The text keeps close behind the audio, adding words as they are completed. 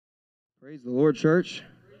Praise the Lord, church.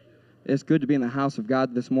 It's good to be in the house of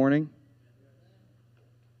God this morning.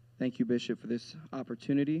 Thank you, Bishop, for this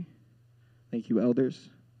opportunity. Thank you,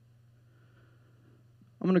 elders.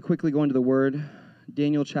 I'm going to quickly go into the Word.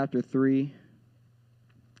 Daniel chapter 3,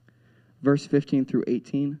 verse 15 through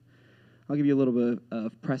 18. I'll give you a little bit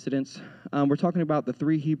of precedence. We're talking about the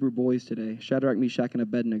three Hebrew boys today, Shadrach, Meshach, and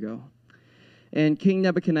Abednego. And King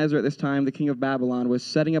Nebuchadnezzar at this time, the king of Babylon, was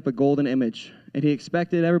setting up a golden image. And he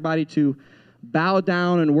expected everybody to bow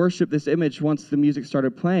down and worship this image once the music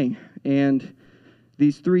started playing. And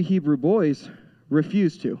these three Hebrew boys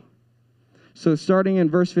refused to. So starting in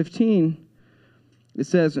verse 15, it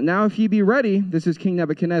says, "Now if ye be ready," this is King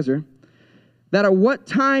Nebuchadnezzar, "that at what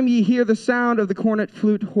time ye hear the sound of the cornet,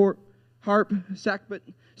 flute, harp, sackbut,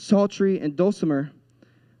 psaltery, and dulcimer,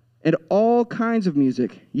 and all kinds of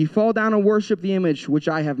music, ye fall down and worship the image which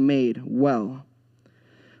I have made well.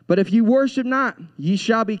 But if ye worship not, ye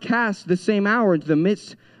shall be cast the same hour into the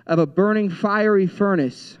midst of a burning fiery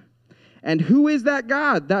furnace. And who is that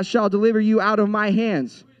God that shall deliver you out of my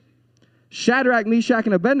hands?" Shadrach, Meshach,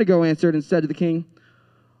 and Abednego answered and said to the king,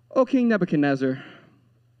 "O King Nebuchadnezzar,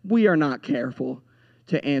 we are not careful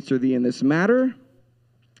to answer thee in this matter."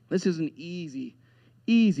 This is an easy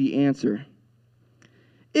answer.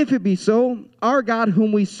 "If it be so, our God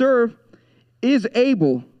whom we serve is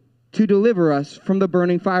able to deliver us from the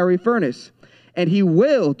burning fiery furnace, and he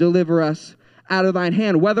will deliver us out of thine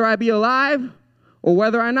hand, whether I be alive or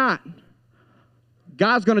whether I not.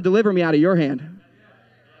 God's going to deliver me out of your hand.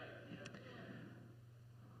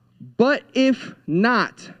 But if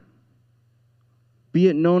not, be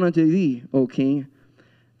it known unto thee, O king,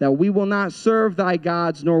 that we will not serve thy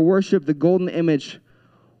gods, nor worship the golden image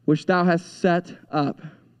which thou hast set up."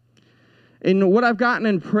 And what I've gotten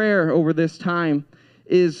in prayer over this time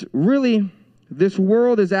is really, this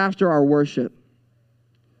world is after our worship.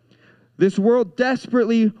 This world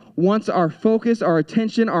desperately wants our focus, our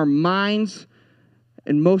attention, our minds,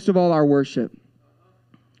 and most of all, our worship.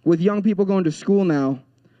 With young people going to school now,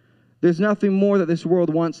 there's nothing more that this world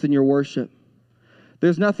wants than your worship.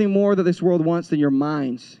 There's nothing more that this world wants than your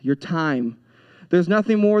minds, your time. There's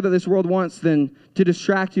nothing more that this world wants than to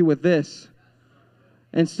distract you with this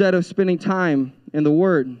instead of spending time in the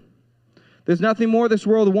Word. There's nothing more this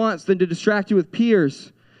world wants than to distract you with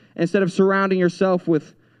peers instead of surrounding yourself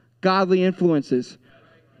with godly influences.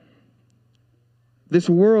 This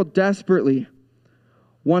world desperately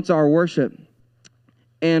wants our worship.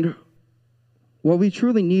 And what we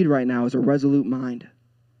truly need right now is a resolute mind.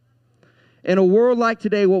 In a world like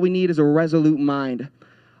today, what we need is a resolute mind.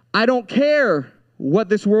 I don't care what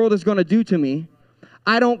this world is going to do to me.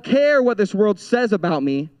 I don't care what this world says about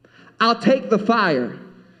me. I'll take the fire.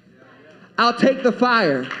 I'll take the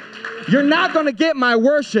fire. You're not going to get my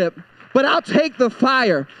worship, but I'll take the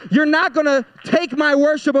fire. You're not going to take my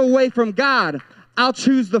worship away from God. I'll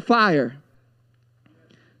choose the fire.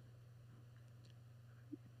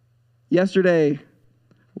 Yesterday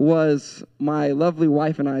was my lovely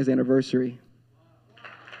wife and I's anniversary.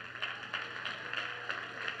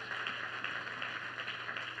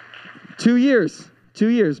 Two years,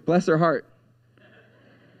 bless her heart.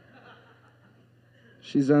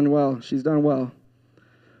 She's done well.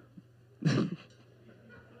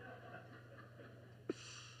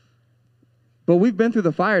 But we've been through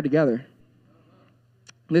the fire together.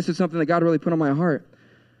 This is something that God really put on my heart.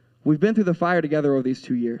 We've been through the fire together over these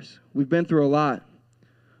 2 years. We've been through a lot.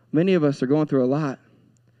 Many of us are going through a lot.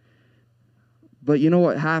 But you know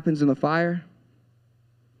what happens in the fire?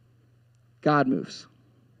 God moves.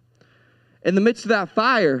 In the midst of that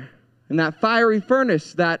fire, in that fiery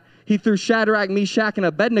furnace that he threw Shadrach, Meshach, and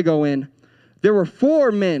Abednego in, there were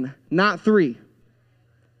 4 men, not 3.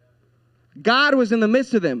 God was in the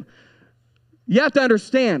midst of them. You have to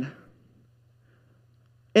understand,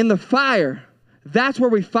 in the fire, that's where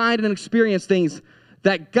we find and experience things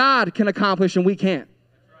that God can accomplish and we can't.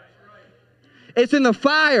 It's in the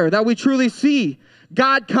fire that we truly see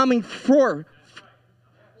God coming forth.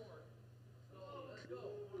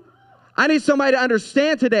 I need somebody to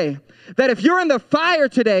understand today that if you're in the fire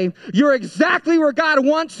today, you're exactly where God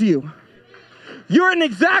wants you. You're in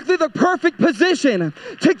exactly the perfect position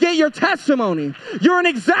to get your testimony. You're in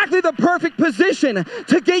exactly the perfect position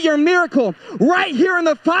to get your miracle right here in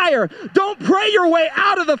the fire. Don't pray your way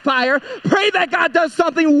out of the fire. Pray that God does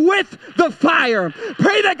something with the fire.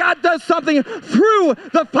 Pray that God does something through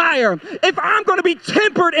the fire. If I'm going to be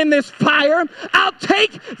tempered in this fire, I'll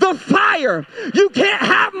take the fire. You can't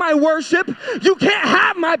have my worship. You can't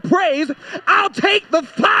have my praise. I'll take the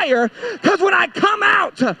fire, because when I come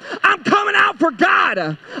out, I'm coming out for God.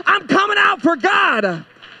 I'm coming out for God.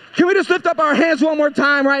 Can we just lift up our hands one more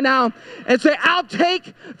time right now and say, I'll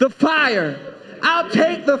take the fire. I'll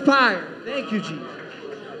take the fire. Thank you, Jesus.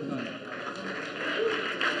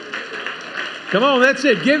 Come on, that's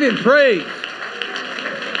it. Give him praise.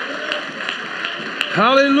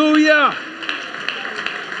 Hallelujah.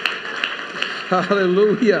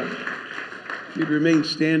 Hallelujah. If you'd remain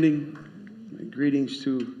standing, greetings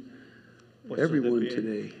to everyone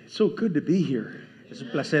today. It's so good to be here. Es un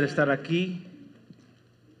placer estar aquí.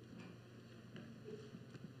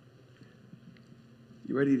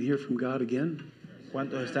 You ready to hear from God again?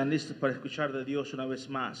 ¿Cuántos están listos para escuchar de Dios una vez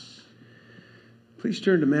más? Please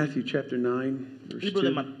turn to Matthew chapter 9, verse Libro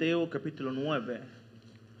de 2. Mateo, capítulo 9,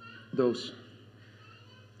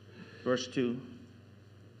 verse 2.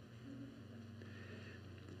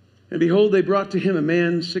 And behold, they brought to him a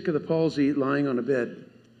man sick of the palsy, lying on a bed.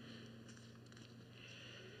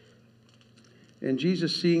 And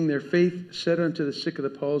Jesus, seeing their faith, said unto the sick of the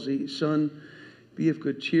palsy, Son, be of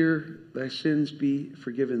good cheer, thy sins be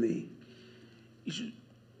forgiven thee.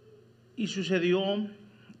 Y sucedió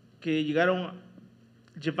que llevaron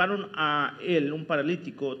a él un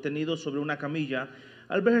paralítico tenido sobre una camilla.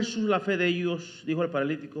 Al ver Jesús la fe de ellos, dijo al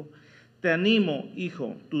paralítico, te animo,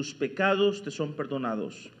 hijo, tus pecados te son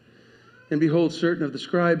perdonados. And behold, certain of the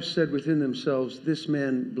scribes said within themselves, This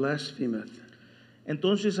man blasphemeth.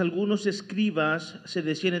 Entonces algunos escribas se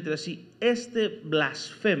decían entre sí, este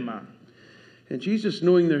blasfema. And Jesus,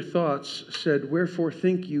 knowing their thoughts, said, Wherefore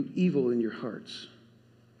think you evil in your hearts?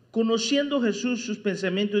 Conociendo Jesús sus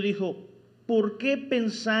pensamientos, dijo, ¿por qué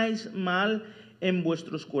pensáis mal en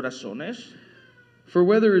vuestros corazones? For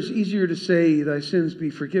whether is easier to say, Thy sins be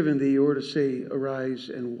forgiven thee, or to say, Arise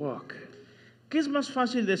and walk? ¿Qué es más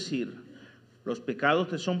fácil decir? ¿Los pecados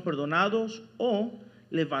te son perdonados? O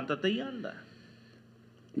levántate y anda.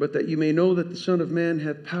 But that you may know that the Son of Man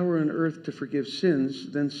hath power on earth to forgive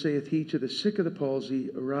sins, then saith he to the sick of the palsy,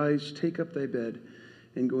 Arise, take up thy bed,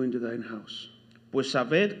 and go into thine house. Pues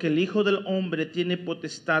sabed que el Hijo del Hombre tiene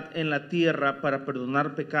potestad en la tierra para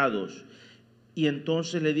perdonar pecados. Y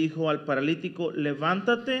entonces le dijo al paralítico,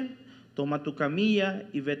 levántate, toma tu camilla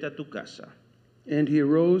y vete a tu casa. And he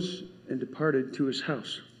arose and departed to his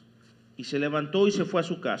house. Y se levantó y se fue a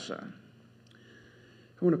su casa.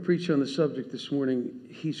 I want to preach on the subject this morning.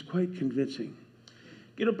 He's quite convincing.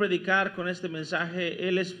 Quiero predicar con este mensaje.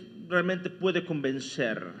 Él realmente puede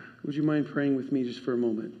convencer. Would you mind praying with me just for a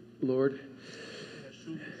moment? Lord,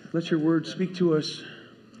 let your word speak to us.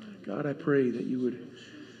 God, I pray that you would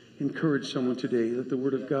encourage someone today. Let the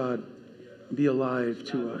word of God be alive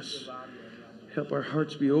to us. Help our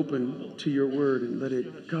hearts be open to your word, and let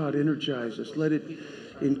it, God, energize us. Let it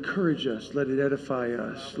encourage us. Let it edify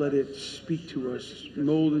us. Let it speak to us,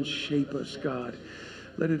 mold and shape us, God.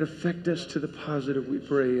 Let it affect us to the positive, we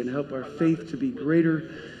pray, and help our faith to be greater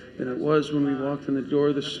than it was when we walked in the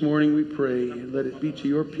door this morning, we pray. And let it be to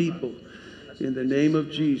your people in the name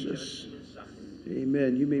of Jesus.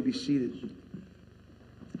 Amen. You may be seated.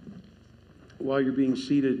 While you're being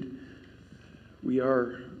seated, we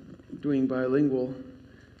are doing bilingual.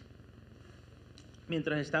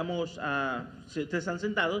 Mientras si ustedes están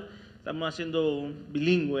sentados, estamos haciendo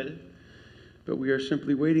bilingüe. But we are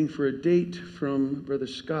simply waiting for a date from Brother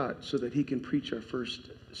Scott so that he can preach our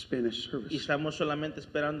first Spanish Y service. estamos solamente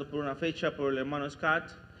esperando por una fecha por el hermano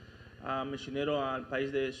Scott, misionero al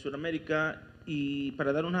país de Sudamérica, y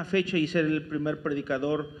para dar una fecha y ser el primer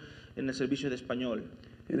predicador en el servicio de español.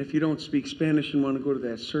 And if you don't speak Spanish and want to go to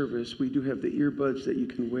that service, we do have the earbuds that you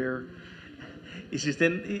can wear. Y si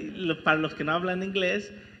para los que no hablan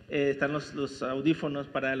inglés, están los audífonos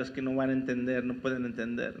para los que no van a entender, no pueden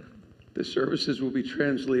entender. The services will be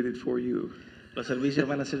translated for you. Los servicios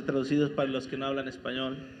van a ser traducidos para los que no hablan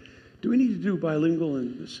español. Do we need to do bilingual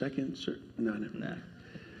in the second? No. Nah.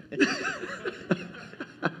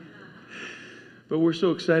 But we're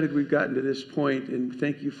so excited we've gotten to this point, and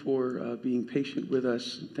thank you for being patient with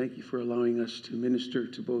us. Thank you for allowing us to minister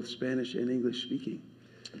to both Spanish and English speaking.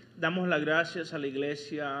 Damos las gracias a la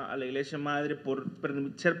iglesia madre por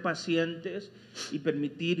ser pacientes y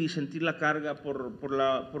permitir y sentir la carga por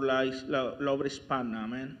la obra hispana.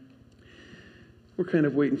 Amén. We're kind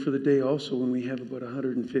of waiting for the day also when we have about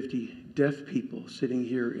 150 deaf people sitting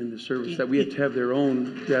here in the service, that we have to have their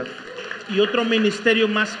own deaf. Y otro ministerio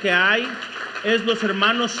más que hay es los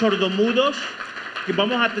hermanos sordomudos, que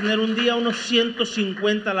vamos a tener un día unos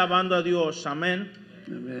 150 alabando a Dios. Amén.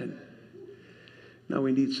 Amen. Now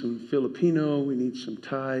we need some Filipino, we need some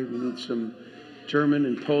Thai, we need some German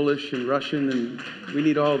and Polish and Russian, and we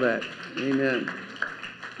need all that. Amen.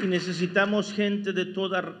 Y necesitamos gente de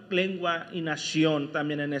toda lengua y nación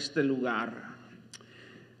también en este lugar.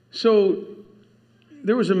 So,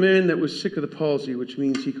 There was a man that was sick of the palsy, which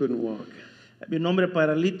means he couldn't walk. Había un hombre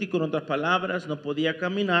paralítico, en otras palabras, no podía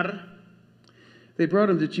caminar. They brought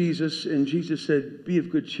him to Jesus, and Jesus said, "Be of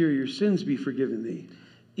good cheer, your sins be forgiven thee."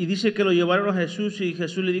 Y dice que lo llevaron a Jesús y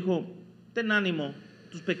Jesús le dijo, ten ánimo,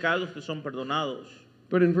 tus pecados te son perdonados.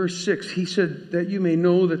 But in verse 6, he said, "That you may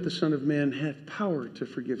know that the Son of Man hath power to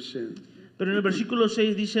forgive sin." Pero en el versículo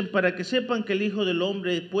 6 dicen, para que sepan que el Hijo del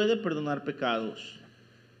Hombre puede perdonar pecados.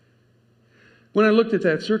 When I looked at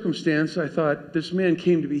that circumstance, I thought, this man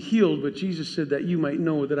came to be healed, but Jesus said that you might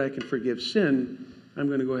know that I can forgive sin. I'm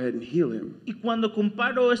going to go ahead and heal him. Y cuando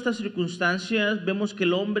comparo estas circunstancias, vemos que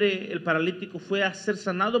el hombre, el paralítico, fue a ser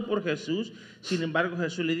sanado por Jesús. Sin embargo,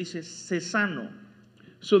 Jesús le dice, sé sano.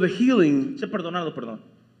 So the healing Sé perdonado, perdón.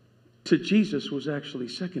 to Jesus was actually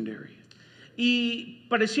secondary. Y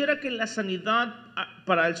pareciera que la sanidad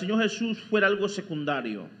para el Señor Jesús fuera algo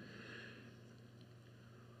secundario.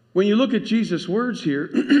 When you look at Jesus' words here,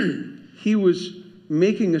 he was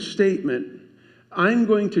making a statement, I'm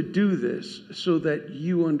going to do this so that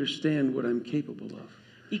you understand what I'm capable of.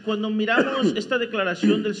 Y cuando miramos esta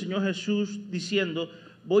declaración del Señor Jesús diciendo,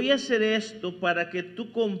 voy a hacer esto para que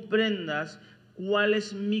tú comprendas cuál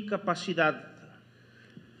es mi capacidad.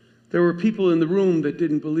 There were people in the room that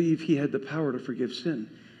didn't believe he had the power to forgive sin.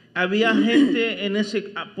 Había gente en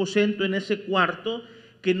ese aposento, en ese cuarto,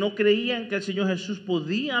 que no creían que el Señor Jesús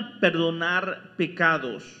podía perdonar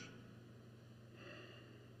pecados.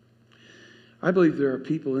 I believe there are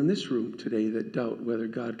people in this room today that doubt whether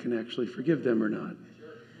God can actually forgive them or not.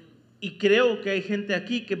 Y creo que hay gente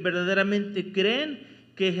aquí que verdaderamente creen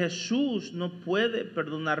que Jesús no puede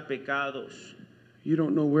perdonar pecados. You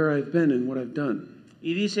don't know where I've been and what I've done.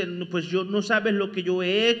 Y dicen, pues yo no sabes lo que yo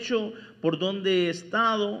he hecho, por dónde he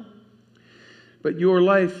estado. But your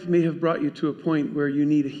life may have brought you to a point where you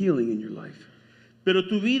need a healing in your life. Pero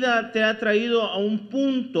tu vida te ha traído a un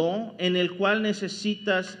punto en el cual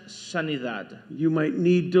necesitas sanidad. You might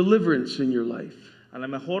need deliverance in your life. A lo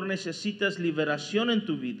mejor necesitas liberación en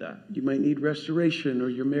tu vida. You might need restoration or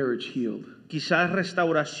your marriage healed. Quizás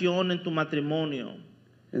restauración en tu matrimonio.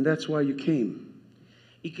 And that's why you came.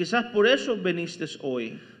 Y quizás por eso viniste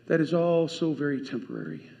hoy. That is all so very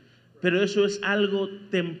temporary. Pero eso es algo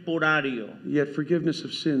temporario. Yet forgiveness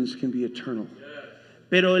of sins can be eternal.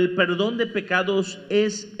 Pero el perdón de pecados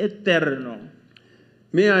es eterno.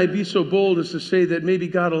 May I be so bold as to say that maybe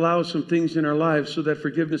God allows some things in our lives so that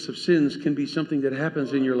forgiveness of sins can be something that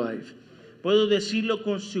happens in your life. Puedo decirlo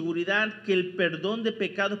con seguridad que el perdón de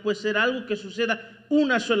pecados puede ser algo que suceda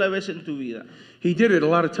una sola vez en tu vida. He did it a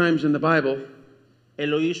lot of times in the Bible. Él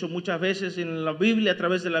lo hizo muchas veces en la Biblia, a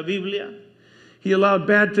través de la Biblia. He allowed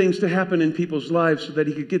bad things to happen in people's lives so that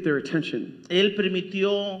he could get their attention. Él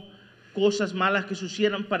permitió cosas malas que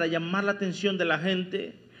sucedieran para llamar la atención de la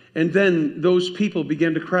gente. And then those people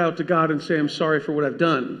began to cry out to God and say, I'm sorry for what I've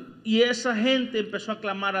done. Y esa gente empezó a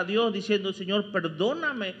clamar a Dios diciendo, Señor,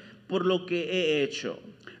 perdóname por lo que he hecho.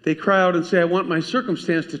 They cry out and say, I want my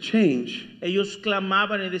circumstance to change. Ellos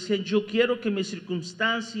clamaban y decían, yo quiero que mi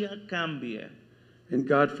circunstancia cambie. And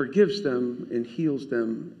God forgives them and heals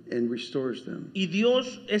them and restores them. Y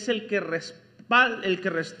Dios es el que restaura,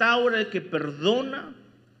 el que perdona.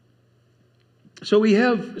 So we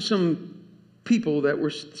have some people that were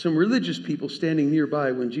some religious people standing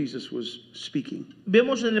nearby when Jesus was speaking.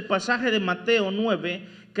 Vemos en el pasaje de Mateo 9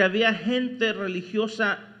 que había gente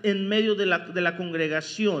religiosa en medio de la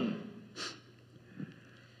congregación.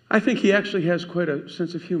 I think he actually has quite a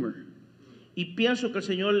sense of humor. Y pienso que el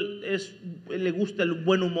Señor le gusta el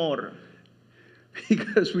buen humor.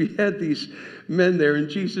 Because we had these men there and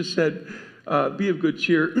Jesus said, be of good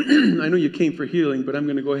cheer. I know you came for healing, but I'm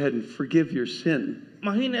going to go ahead and forgive your sin.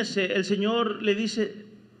 Imagínese, el Señor le dice,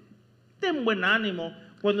 ten buen ánimo,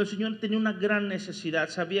 cuando el Señor tenía una gran necesidad,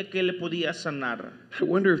 sabía que Él le podía sanar. I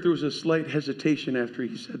wonder if there was a slight hesitation after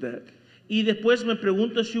he said that. Y después me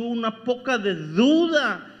pregunto si hubo una poca de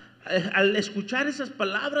duda al escuchar esas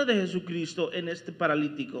palabras de Jesucristo en este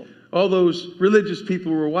paralítico. All those religious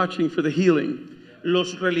people were watching for the healing.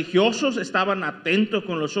 Los religiosos estaban atentos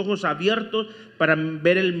con los ojos abiertos para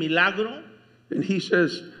ver el milagro. And he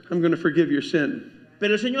says, I'm going to forgive your sin.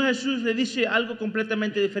 Pero el Señor Jesús le dice algo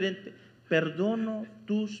completamente diferente. Perdono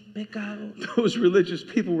tus pecados. Those religious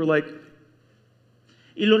people were like,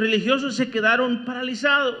 Y los religiosos se quedaron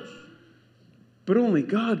paralizados, but only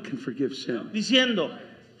God can forgive sin. diciendo,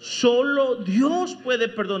 solo Dios puede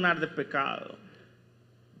perdonar de pecado.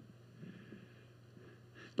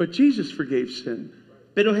 But Jesus forgave sin.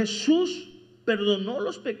 Pero Jesús perdonó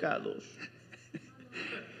los pecados.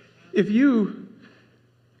 If you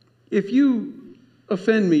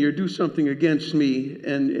offend me or do something against me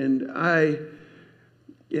and I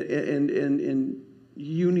and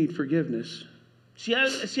you need forgiveness, Si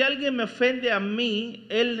alguien me ofende a mí,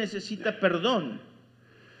 él necesita perdón.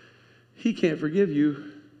 he can't forgive you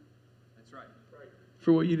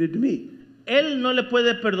for what you did to me. Él no le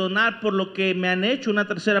puede perdonar por lo que me han hecho una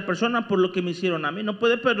tercera persona, por lo que me hicieron a mí. No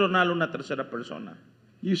puede perdonarle a una tercera persona.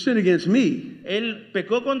 You sinned against me, Él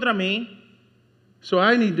pecó contra mí, so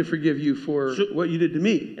I need to forgive you for what you did to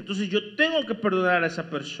me. entonces yo tengo que perdonar a esa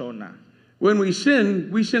persona. When we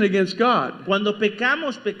sin against God. Cuando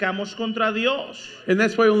pecamos, pecamos contra Dios. And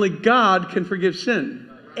that's why only God can forgive sin.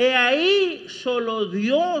 Y ahí solo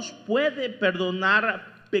Dios puede perdonar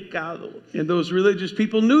pecados. And those religious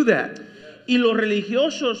people knew that. Y los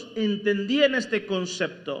religiosos entendían este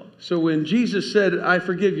concepto. So when Jesus said, I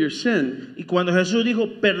forgive your sin, Y cuando Jesús dijo,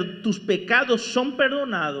 tus pecados son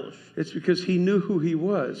perdonados, it's because he knew who he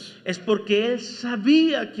was. es porque Él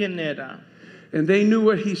sabía quién era. And they knew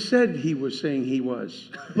what he said he was saying he was.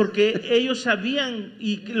 Porque ellos sabían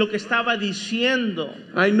lo que estaba diciendo.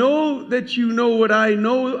 I know that you know what I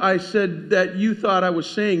know. I said that you thought I was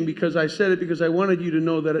saying because I said it because I wanted you to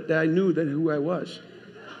know that I knew that who I was.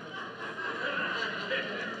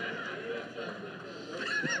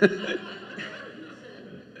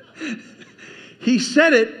 He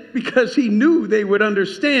said it because he knew they would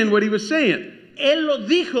understand what he was saying. Él lo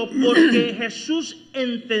dijo porque Jesús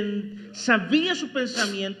sabía su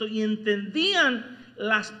pensamiento y entendían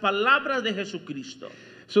las palabras de Jesucristo.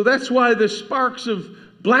 So that's why the sparks of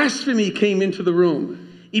blasphemy came into the room.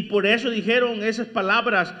 Y por eso dijeron esas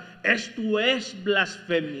palabras, esto es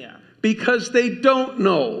blasfemia. Because they don't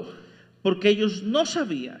know. Porque ellos no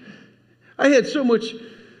sabían. I had so much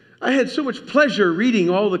pleasure reading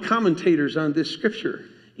all the commentators on this scripture.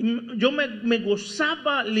 Yo me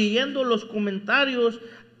gozaba leyendo los comentarios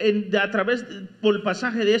por el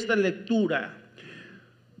pasaje de esta lectura.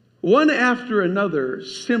 One after another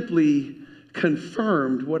simply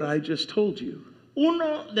confirmed what I just told you.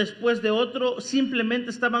 Uno después de otro simplemente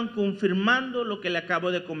estaban confirmando lo que le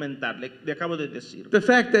acabo de comentar, le acabo de decir. The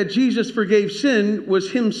fact that Jesus forgave sin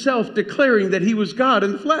was himself declaring that he was God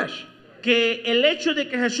in the flesh. Que el hecho de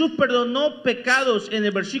que Jesús perdonó pecados en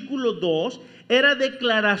el versículo 2 era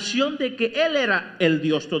declaración de que Él era el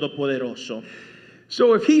Dios Todopoderoso.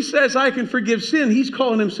 So if he says I can forgive sin, he's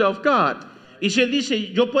calling himself God. Y si Él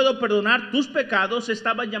dice, yo puedo perdonar tus pecados,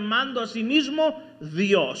 estaba llamando a sí mismo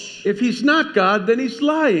Dios. If he's not God, then he's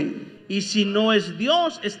lying. Y si no es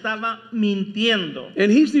Dios, estaba mintiendo.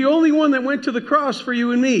 And he's the only one that went to the cross for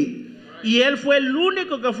you and me. Y Él fue el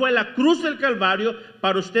único que fue a la cruz del Calvario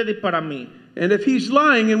para usted y para mí. And if he's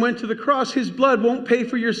lying and went to the cross, his blood won't pay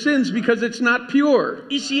for your sins because it's not pure.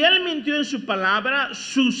 Y si Él mintió en su palabra,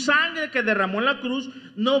 su sangre que derramó en la cruz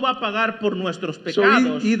no va a pagar por nuestros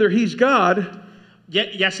pecados. So either he's God,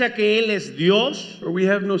 ya sea que Él es Dios, or we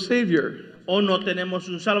have no Savior. o no tenemos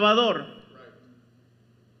un Salvador.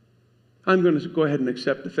 I'm going to go ahead and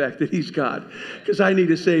accept the fact that he's God because I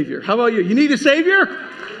need a Savior. How about you? You need a Savior?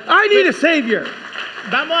 I need a Savior.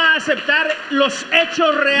 Vamos a aceptar los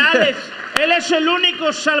hechos reales. Él es el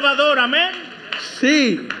único Salvador. Amén.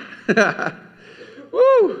 Sí.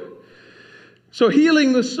 Woo. So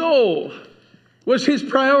healing the soul was his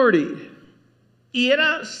priority. Y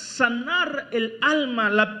era sanar el alma,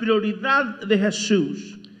 la prioridad de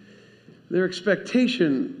Jesús. Their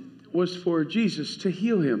expectation was for Jesus to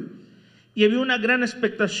heal him. Y había una gran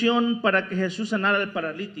expectación para que Jesús sanara al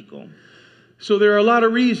paralítico. So there are a lot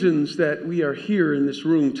of reasons that we are here in this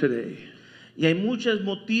room today. Y hay muchos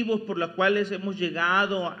motivos por los cuales hemos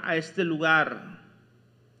llegado a este lugar.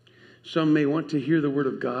 Some may want to hear the word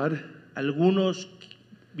of God. Algunos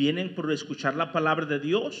vienen por escuchar la palabra de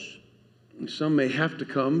Dios. Some may have to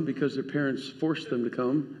come because their parents forced them to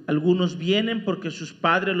come. Algunos vienen porque sus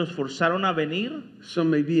padres los forzaron a venir. Some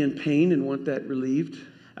may be in pain and want that relieved.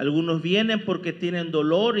 Algunos vienen porque tienen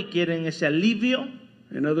dolor y quieren ese alivio.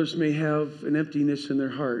 And others may have an emptiness in their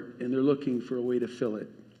heart and they're looking for a way to fill it.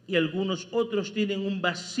 Y algunos otros tienen un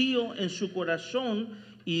vacío en su corazón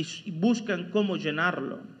y buscan cómo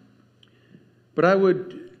llenarlo. But I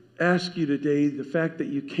would ask you today, the fact that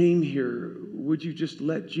you came here, would you just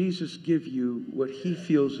let Jesus give you what he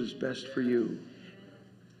feels is best for you?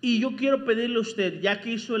 Y yo quiero pedirle a usted, ya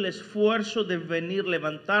que hizo el esfuerzo de venir,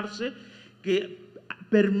 levantarse, que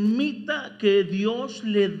permita que Dios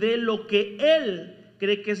le dé lo que Él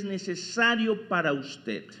cree que es necesario para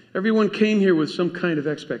usted. Everyone came here with some kind of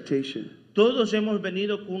expectation. Todos hemos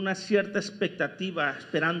venido con una cierta expectativa,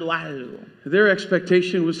 esperando algo. Their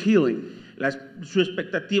expectation was healing. Su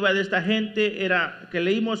expectativa de esta gente era, que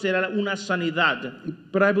leímos, era una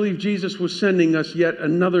sanidad. But I believe Jesus was sending us yet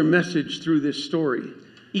another message through this story.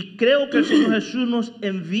 Y creo que el Señor Jesús nos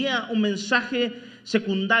envía un mensaje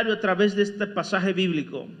secundario a través de este pasaje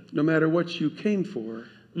bíblico. No matter what you came for,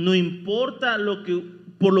 No importa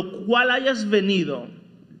por lo cual hayas venido,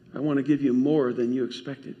 I want to give you more than you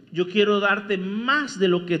expected. yo quiero darte más de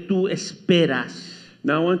lo que tú esperas.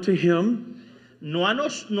 Now unto him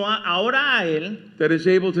Ahora a Él, that is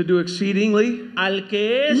able to do exceedingly, al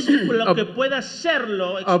que es lo que pueda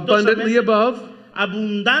hacerlo abundantly exitosamente, above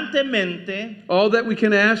abundantemente, all that we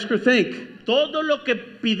can ask or think. todo lo que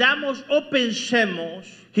pidamos o pensemos.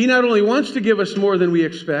 He not only wants to give us more than we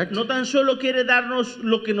expect, No tan solo quiere darnos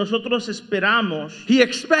lo que nosotros esperamos. he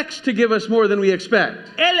expects to give us more than we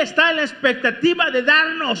expect. Él está en la expectativa de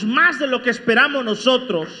darnos más de lo que esperamos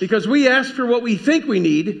nosotros. Because we ask for what we think we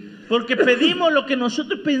need, Porque pedimos lo que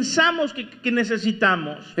nosotros pensamos que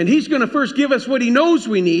necesitamos. and he's going to first give us what he knows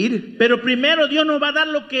we need. Pero primero Dios nos va a dar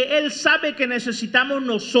lo que Él sabe que necesitamos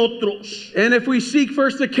nosotros. And if we seek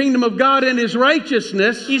first the kingdom of God and his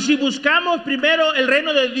righteousness, Y si buscamos primero el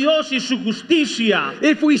reino de Dios y su justicia,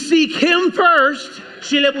 if we seek him first,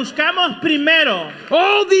 si le buscamos primero,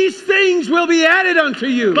 all these things will be added unto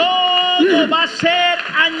you. todo va a ser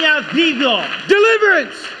añadido.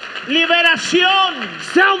 Deliverance, Liberación,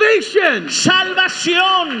 salvation,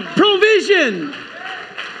 salvación, provision,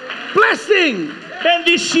 blessing,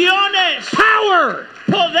 bendiciones, power,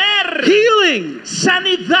 poder, healing.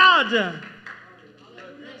 sanidad.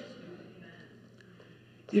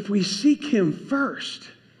 If we seek him first.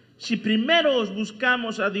 Si primero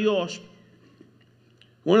buscamos a Dios,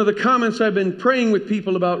 One of the comments I've been praying with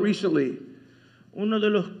people about recently una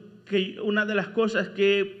de las cosas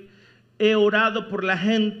que he orado por la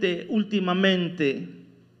gente últimamente.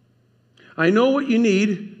 I know what you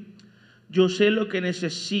need, Yo sé lo que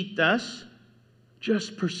necesitas,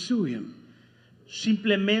 just pursue him.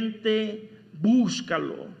 simplemente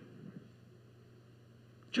búscalo.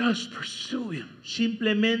 Just pursue him.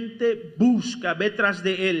 Simplemente busca, ve tras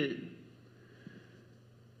de Él.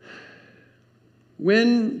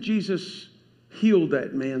 When Jesus healed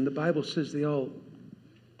that man, the Bible says they all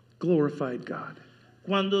glorified God.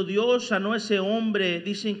 Cuando Dios sanó a ese hombre,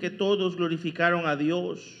 dicen que todos glorificaron a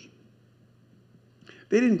Dios.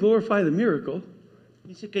 They didn't glorify the miracle.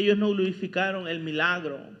 Dice que ellos no glorificaron el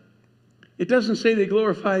milagro. It doesn't say they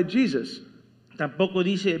glorified Jesus. Tampoco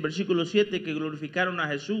dice el versículo 7 que glorificaron a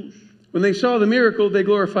Jesús. When they saw the miracle, they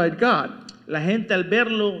glorified God. La gente al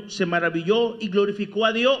verlo se maravilló y glorificó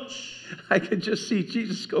a Dios. I could just see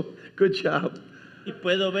Jesus go, good job. Y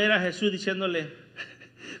puedo ver a Jesús diciéndole,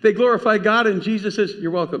 They glorified God and Jesus says,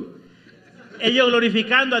 you're welcome. ellos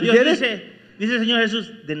glorificando a Dios, ¿Entiendes? dice el Señor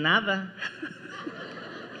Jesús, de nada.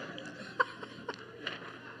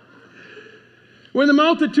 When the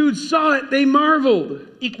multitude saw it, they marveled.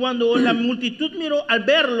 Y cuando la multitud miró al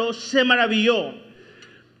verlo, se maravilló.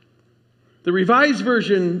 The Revised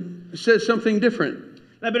Version says something different.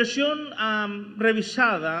 La versión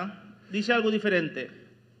revisada dice algo diferente.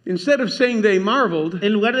 Instead of saying they marveled,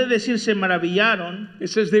 En lugar de decir se maravillaron, it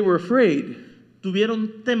says they were afraid.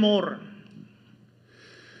 tuvieron temor.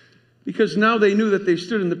 Because now they knew that they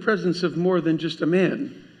stood in the presence of more than just a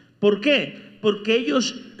man. ¿Por qué? Porque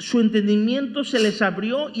ellos, su entendimiento se les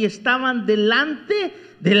abrió y estaban delante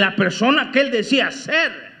de la persona que él decía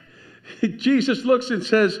ser. Jesus looks and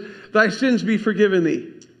says, thy sins be forgiven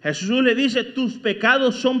thee. Jesús le dice, tus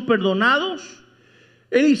pecados son perdonados.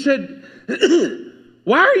 And he said,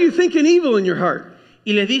 why are you thinking evil in your heart?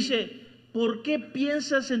 Y le dice, ¿por qué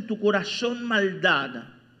piensas en tu corazón maldad?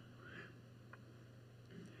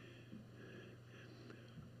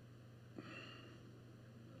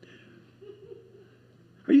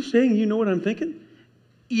 Are you saying you know what I'm thinking?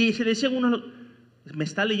 Y se decían unos, me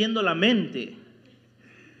está leyendo la mente.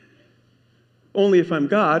 Only if I'm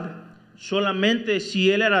God. Solamente si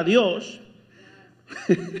él era Dios.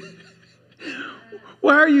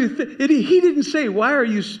 Why are you he didn't say, why are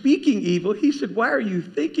you speaking evil? He said, why are you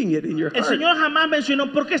thinking it in your El heart? Señor jamás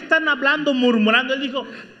mencionó por qué están hablando, murmurando. Él dijo,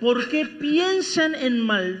 ¿por qué piensan en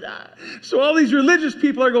maldad? So all these religious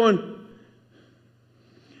people are going,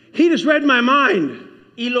 he just read my mind.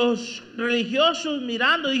 Y los religiosos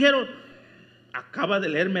mirando dijeron, acaba de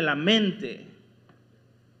leerme la mente.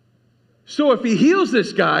 So if he heals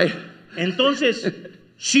this guy, Entonces,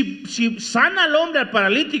 si sana al hombre, al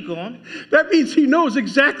paralítico, that means he knows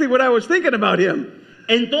exactly what I was thinking about him.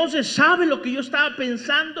 entonces sabe lo que yo estaba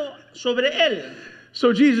pensando sobre él.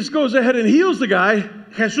 So Jesus goes ahead and heals the guy,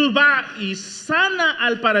 Jesús va y sana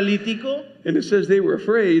al paralítico and it says they were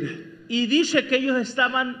afraid. y dice que ellos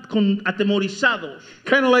estaban atemorizados.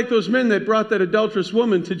 Kind of like those men that brought that adulterous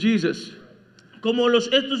woman to Jesus. Como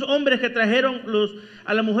estos hombres que trajeron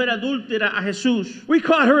a la mujer adúltera a Jesús. We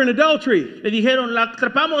caught her in adultery. Le dijeron, la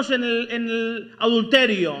atrapamos en el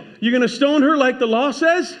adulterio. You're going to stone her like the law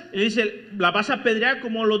says? Y dice, ¿la vas a apedrear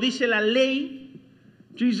como lo dice la ley?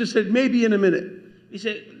 Jesus said, maybe in a minute.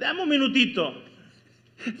 Dice, dame un minutito.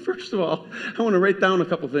 First of all, I want to write down a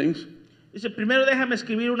couple things. Dice, primero déjame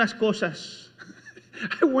escribir unas cosas.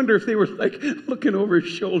 I wonder if they were like looking over his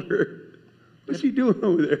shoulder. What's he doing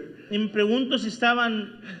over there? Y me pregunto si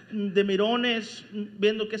estaban de mirones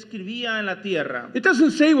viendo qué escribía en la tierra. It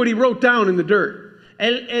doesn't say what he wrote down in the dirt.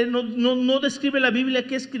 Él no describe la Biblia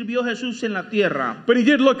qué escribió Jesús en la tierra. But he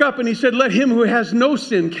did look up and he said, let him who has no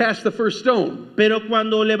sin cast the first stone. Pero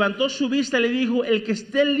cuando levantó su vista le dijo, el que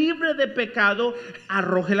esté libre de pecado,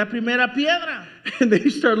 arroje la primera piedra. And they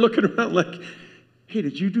start looking around like, hey,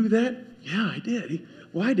 did you do that? Yeah, I did.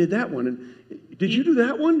 Well, I did that one. And did you do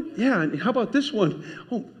that one? Yeah. And how about this one?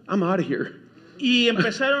 Oh, I'm out of here. Y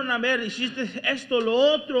empezaron a ver, hiciste esto, lo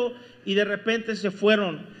otro, y de repente se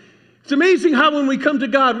fueron. It's amazing how when we come to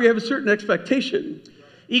God, we have a certain expectation.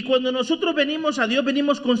 Y cuando nosotros venimos a Dios,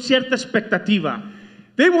 venimos con cierta expectativa.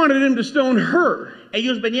 They wanted him to stone her.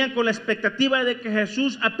 Ellos venían con la expectativa de que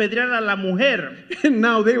Jesús apedreara a la mujer. And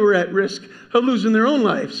now they were at risk of losing their own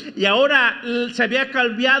lives. Y ahora se había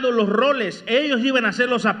cambiado los roles. Ellos iban a ser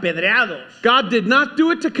los apedreados. God did not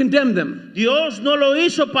do it to condemn them. Dios no lo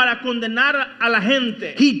hizo para condenar a la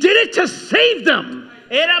gente. He did it to save them.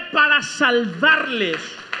 Era para salvarles.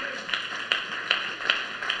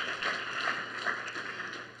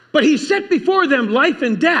 But he set before them life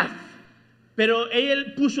and death. Pero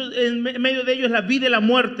él puso en medio de ellos la vida y la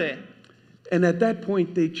muerte. And at that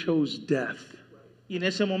point they chose death. Y en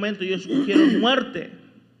ese momento ellos escogieron muerte.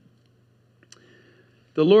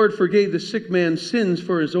 The Lord forgave the sick man's sins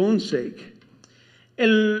for his own sake.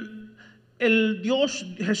 El Dios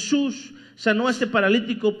Jesús sanó a este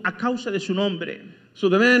paralítico a causa de su nombre. So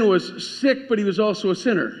the man was sick, but he was also a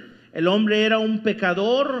sinner. El hombre era un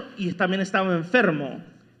pecador y también estaba enfermo.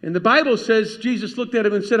 And the Bible says Jesus looked at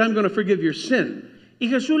him and said, I'm going to forgive your sin. Y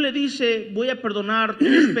Jesús le dice, voy a perdonar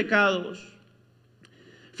tus pecados.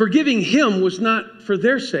 Forgiving him was not for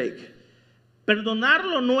their sake.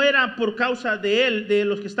 Perdonarlo no era por causa de él, de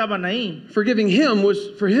los que estaban ahí. Forgiving him was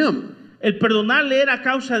for him. El perdonarle era a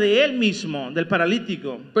causa de él mismo, del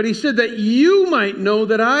paralítico. But he said that you might know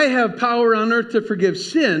that I have power on earth to forgive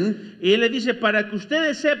sin. Y él le dice, para que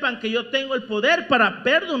ustedes sepan que yo tengo el poder para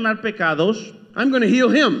perdonar pecados, I'm going to heal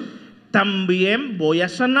him. también voy a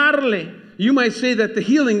sanarle. You might say that the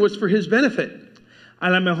healing was for his benefit. A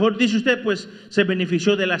lo mejor dice usted, pues se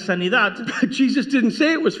benefició de la sanidad. But Jesus didn't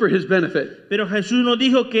say it was for his benefit. Pero Jesús no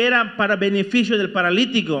dijo que era para beneficio del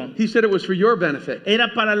paralítico. He said it was for your benefit. Era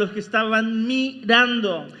para los que estaban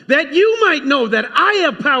mirando. That you might know that I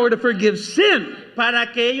have power to forgive sin.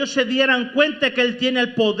 Para que ellos se dieran cuenta que Él tiene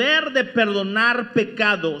el poder de perdonar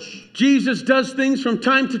pecados. Jesus does things from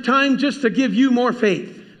time to time just to give you more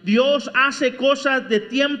faith. Dios hace cosas de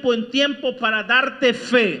tiempo en tiempo para darte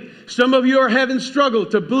fe. Some of you are having struggle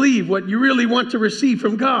to believe what you really want to receive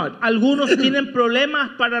from God. Algunos tienen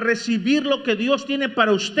problemas para recibir lo que Dios tiene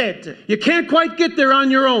para usted. You can't quite get there on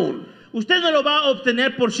your own. Usted no lo va a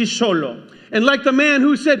obtener por sí solo. And like the man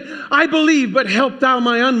who said, I believe, but help thou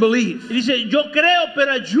my unbelief. Y dice, yo creo,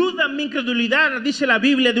 pero ayuda mi incredulidad, dice la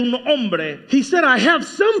Biblia de un hombre. He said, I have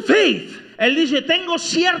some faith. Él dice, tengo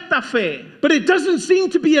cierta fe. But it doesn't seem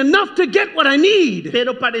to be enough to get what I need.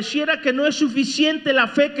 Pero pareciera que no es suficiente la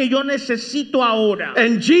fe que yo necesito ahora.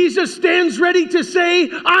 And Jesus stands ready to say,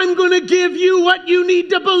 I'm going to give you what you need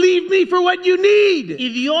to believe me for what you need. Y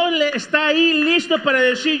Dios está ahí listo para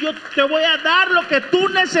decir, yo te voy a dar lo que tú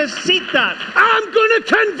necesitas. I'm going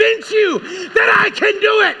to convince you that I can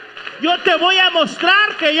do it. Yo te voy a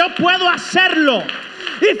mostrar que yo puedo hacerlo.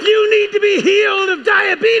 If you need to be healed of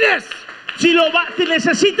diabetes, Si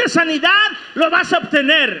necesitas sanidad, lo vas a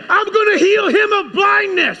obtener. I'm going to heal him of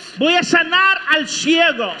blindness. Voy a sanar al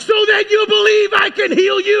ciego. So that you believe I can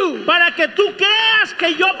heal you. Para que tú creas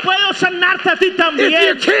que yo puedo sanarte a ti también.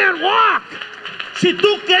 If you can't walk, Si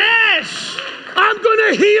tú crees, I'm going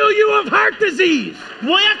to heal you of heart disease.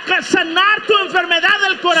 voy a sanar tu enfermedad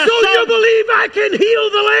del So corazón. you believe I can heal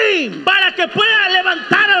the lame. Para que pueda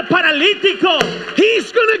levantar al paralítico.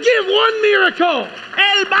 He's going to give one miracle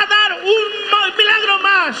Él va a dar un milagro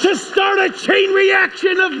más. to start a chain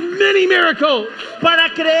reaction of many miracles. Para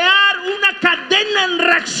crear una cadena en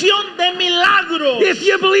reacción de milagros. If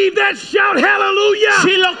you believe that, shout hallelujah.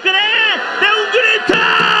 Si lo cree, de un grito.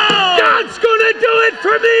 God's going to do it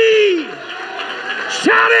for me.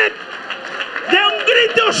 Shout it. De un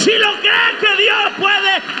grito si lo cree que Dios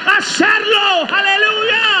puede hacerlo.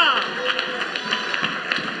 Aleluya.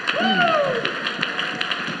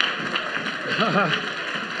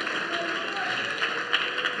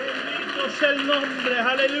 Bendito sea el nombre,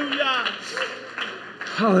 aleluya.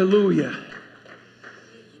 Hallelujah.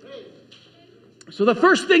 So the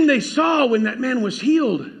first thing they saw when that man was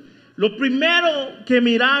healed, Lo primero que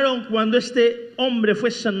miraron cuando este hombre fue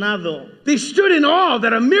sanado, they stood in awe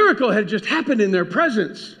that a miracle had just happened in their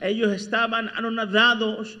presence. ellos estaban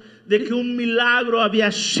anonadados de que un milagro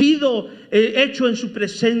había sido hecho en su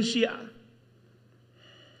presencia.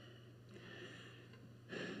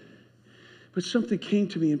 But something came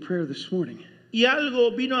to me in prayer this morning. Y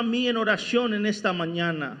algo vino a mí en oración en esta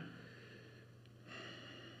mañana.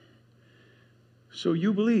 So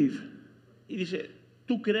you believe Y dice,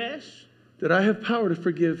 ¿tú crees that I have power to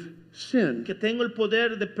forgive sin? que tengo el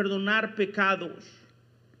poder de perdonar pecados?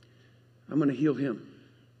 I'm going to heal him.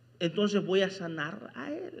 Entonces voy a sanar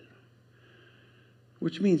a él.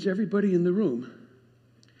 Which means everybody in the room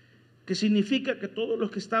Que significa que todos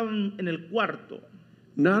los que estaban en el cuarto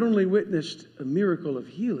not only witnessed a miracle of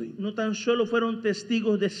healing, no tan solo fueron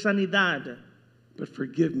testigos de sanidad, but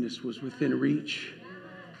forgiveness was within reach.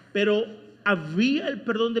 pero había el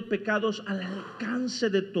perdón de pecados al alcance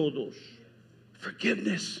de todos.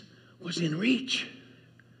 Forgiveness was in reach.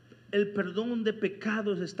 El perdón de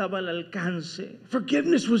pecados estaba al alcance.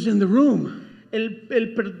 Forgiveness was in the room. El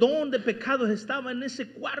perdón de pecados estaba en ese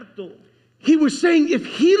cuarto. He was saying, if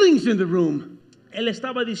healing's in the room, Él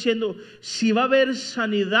estaba diciendo, si va a haber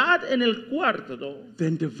sanidad en el cuarto,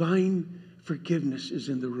 then divine forgiveness is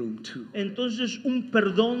in the room too. entonces un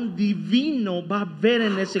perdón divino va a haber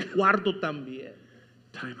en ese cuarto también.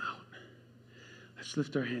 Time out. Let's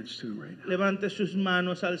lift our hands to him right now. Levante sus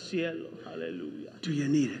manos al cielo. Aleluya. Do you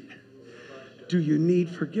need it? Do you need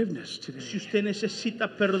forgiveness Si today? usted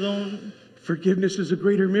necesita perdón, Forgiveness is a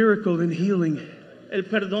greater miracle than healing. el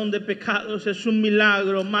perdón de pecados es un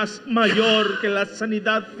milagro más mayor que la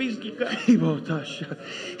sanidad física.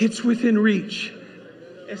 It's within reach.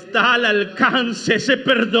 Está al alcance ese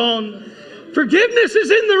perdón. Forgiveness is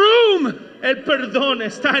in the room. El perdón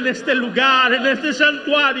está en este lugar, en este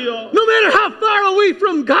santuario. No matter how far away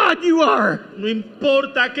from God you are, No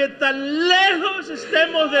importa qué tan lejos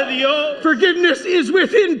estemos de Dios. forgiveness is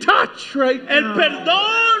within touch right El now.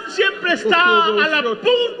 perdón siempre está a la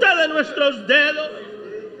punta de nuestros dedos.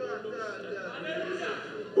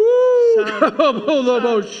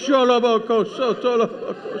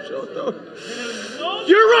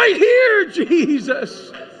 You're right here,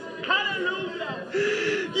 Jesus.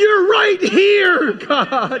 Aleluya. You're right here,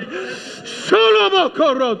 God. Dios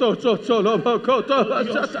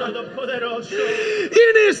Todopoderoso.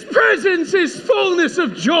 In His presence is fullness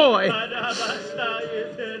of joy, and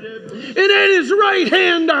at His right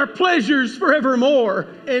hand are pleasures forevermore.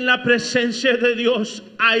 En la presencia de Dios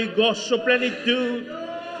hay gozo, plenitud.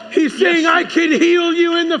 He's saying, I can heal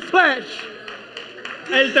you in the flesh,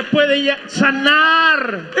 Él te puede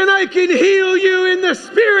sanar and I can heal you in the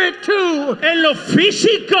spirit too. en lo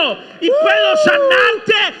físico y puedo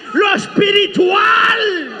sanarte lo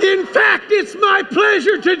espiritual. In fact, it's my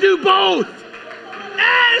pleasure to do both.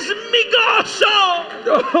 Es mi gozo.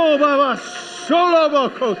 Oh, Baba,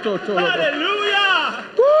 Aleluya.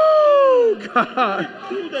 Woo, God.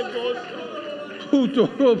 Tú de gozo.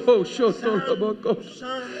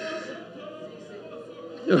 Santo.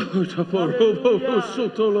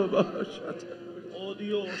 Oh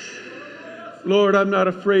Dios. Lord, I'm not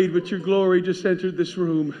afraid, but your glory just entered this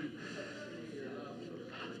room.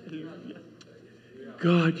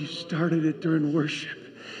 God, you started it during worship.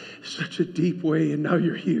 Such a deep way, and now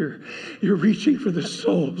you're here. You're reaching for the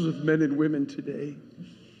souls of men and women today.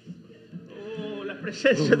 Oh, la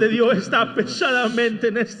presencia de Dios está pesadamente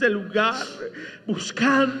en este lugar,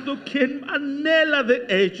 buscando quien anhela de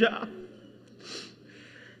ella.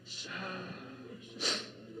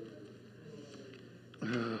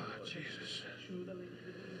 Oh, Jesus.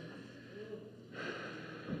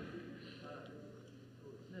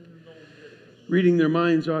 Reading their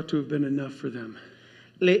minds ought to have been enough for them.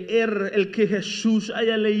 Leer el que Jesús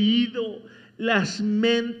haya leído las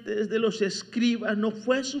mentes de los escribas no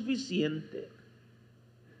fue suficiente.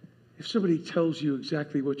 If somebody tells you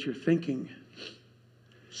exactly what you're thinking,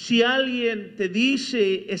 Si alguien te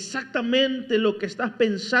dice exactamente lo que estás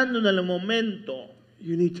pensando en el momento,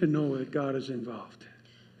 you need to know that God is involved.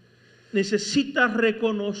 necesitas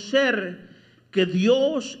reconocer que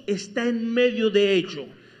Dios está en medio de ello.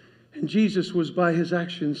 And Jesus was by his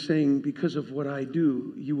actions saying, because of what I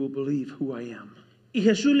do, you will believe who I am. Y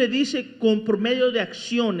Jesús le dice, por medio de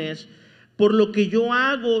acciones, por lo que yo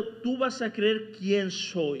hago, tú vas a creer quién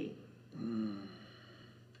soy.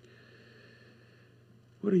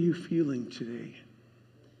 What are you feeling today?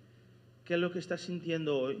 ¿Qué es lo que estás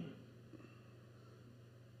sintiendo hoy?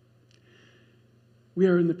 We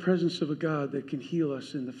are in the presence of a God that can heal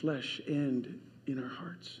us in the flesh and in our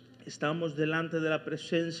hearts. Estamos delante de la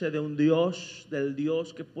presencia de un Dios, del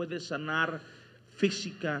Dios que puede sanar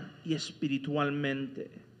física y espiritualmente.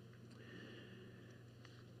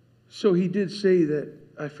 So he did say that,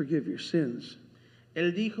 I forgive your sins.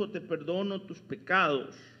 Él dijo, te perdono tus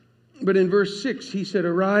pecados. But in verse 6, he said,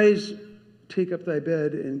 arise, take up thy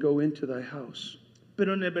bed, and go into thy house.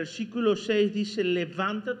 Pero en el versículo 6 dice,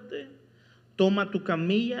 levántate, toma tu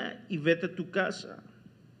camilla y vete a tu casa.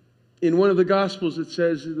 In one of the Gospels, it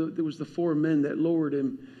says there was the 4 men that lowered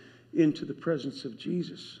him into the presence of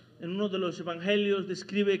Jesus. En uno de los evangelios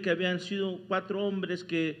describe que habían sido 4 hombres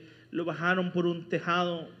que lo bajaron por un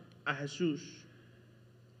tejado a Jesús.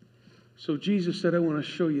 So Jesus said, I want to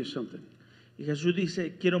show you something. Y Jesús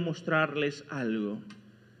dice, quiero mostrarles algo.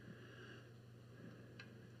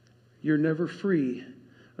 You're never free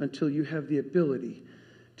until you have the ability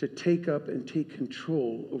to take up and take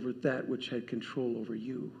control over that which had control over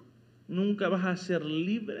you. Nunca vas a ser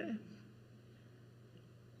libre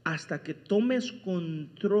hasta que tomes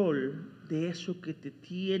control de eso que te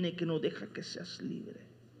tiene, que no deja que seas libre.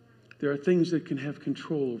 There are things that can have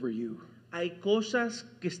control over you. Hay cosas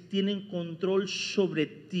que tienen control sobre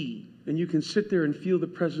ti. And you can sit there and feel the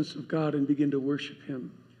presence of God and begin to worship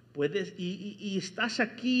Him. Puedes, y estás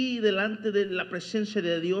aquí delante de la presencia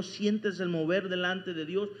de Dios, sientes el mover delante de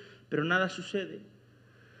Dios, pero nada sucede.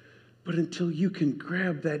 But until you can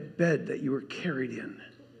grab that bed that you were carried in,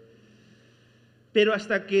 Pero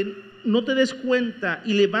hasta que no te des cuenta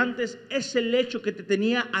y levantes ese lecho que te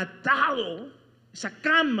tenía atado, esa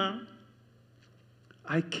cama,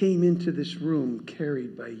 I came into this room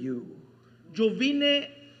carried by you. yo vine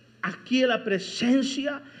aquí a la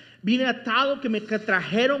presencia, vine atado, que me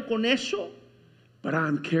trajeron con eso, But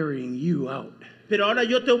I'm carrying you out. pero ahora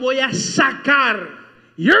yo te voy a sacar.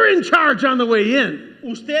 You're in charge on the way in,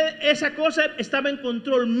 Usted, esa cosa estaba en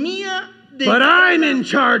control mía, but I'm in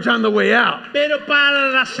charge on the way out. pero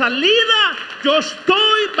para la salida yo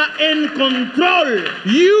estoy en control.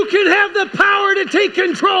 You can have the power to take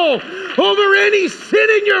control over any sin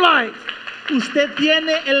in your life. Usted tiene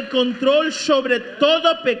el control sobre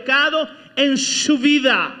todo pecado en su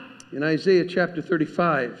vida. In Isaiah chapter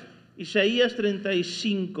 35, Isaías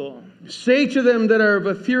 35. say to them that are of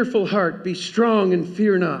a fearful heart, be strong and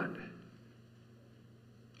fear not.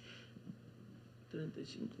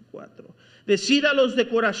 35:4. Decid a los de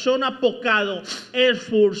corazón apocado,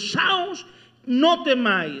 esforzaos, no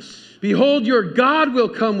temáis. Behold, your God will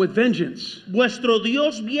come with vengeance. Vuestro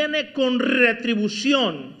Dios viene con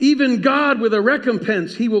retribución, Even God with a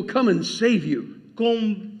recompense, He will come and save you.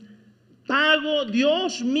 con pago.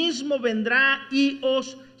 Dios mismo vendrá y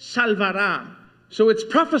os salvará. So it's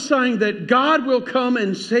prophesying that God will come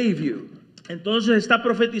and save you. Entonces está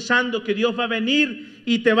profetizando que Dios va a venir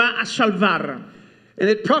y te va a salvar. And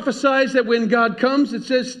it prophesies that when God comes, it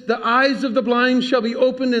says, the eyes of the blind shall be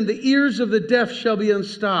opened and the ears of the deaf shall be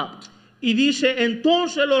unstopped. Y dice,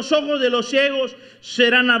 entonces los ojos de los ciegos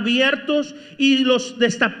serán abiertos y los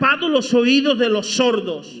destapados los oídos de los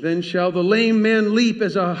sordos. Then shall the lame man leap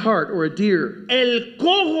as a hart or a deer, El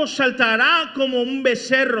cojo saltará como un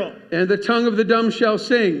becerro and the tongue of the dumb shall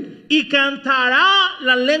sing. y cantará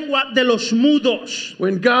la lengua de los mudos.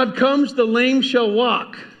 When God comes, the lame shall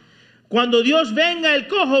walk. Cuando Dios venga, el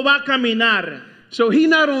cojo va a caminar. So He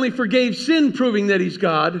not only forgave sin, proving that He's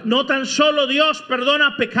God, No tan solo Dios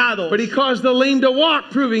perdona pecados, but He caused the lame to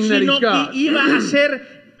walk, proving that sino He's God. que iba a hacer,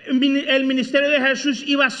 el ministerio de Jesús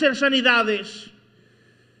iba a hacer sanidades.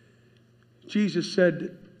 Jesus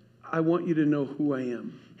said, I want you to know who I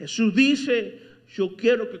am. Jesús dice, yo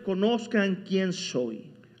quiero que conozcan quién soy.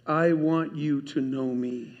 I want you to know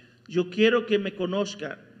me. Yo quiero que me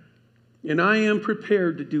conozcan. And I am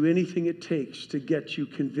prepared to do anything it takes to get you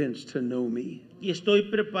convinced to know me. Y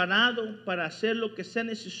estoy preparado para hacer lo que sea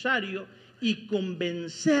necesario y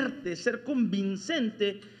convencerte, ser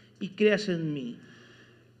convincente y creas en mí.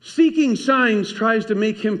 Seeking signs tries to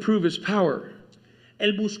make Him prove His power.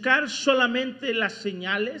 El buscar solamente las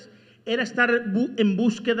señales era estar en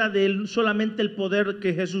búsqueda de solamente el poder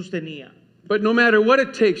que Jesús tenía. But no matter what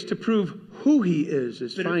it takes to prove who He is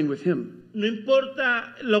Pero fine with Him. No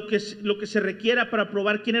importa lo que se requiera para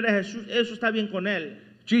probar quién era Jesús, eso está bien con él.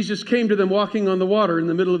 Jesus came to them walking on the water in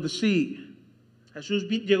the middle of the sea. Jesús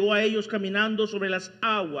llegó a ellos caminando sobre las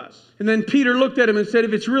aguas. And then Peter looked at Him and said,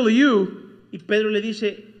 if it's really you, Y Pedro le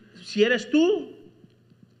dice, si eres tú,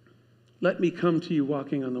 let me come to you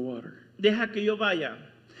walking on the water. deja que yo vaya.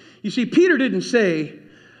 You see, Peter didn't say,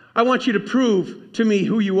 I want you to prove to me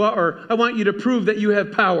who you are, or I want you to prove that you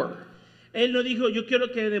have power. Él no dijo, yo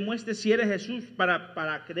quiero que demuestres si eres Jesús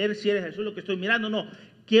para creer si eres Jesús lo que estoy mirando. No,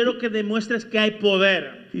 quiero que demuestres que hay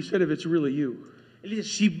poder. He said, if it's really you. Él dice,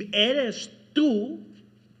 si eres tú,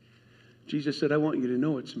 Jesus said, I want you to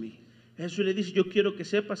know it's me. Jesús le dice, yo quiero que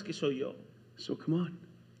sepas que soy yo. So come on.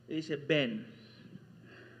 Le dice, ven.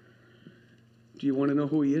 Do you want to know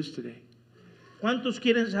who he is today? ¿Cuántos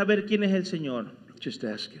quieren saber quién es el Señor? Just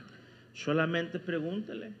ask him. Solamente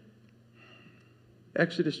pregúntele.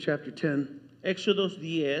 Exodus chapter 10, Éxodo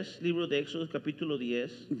 10, libro de Éxodo capítulo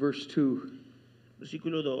 10, verse 2.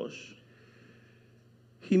 versículo 2.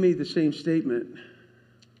 He made the same statement.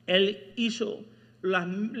 Él hizo las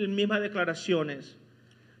mismas declaraciones.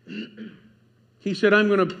 He said, I'm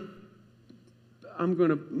going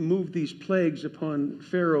to move these plagues upon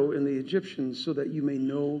Pharaoh and the Egyptians so that you may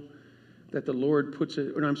know that the Lord puts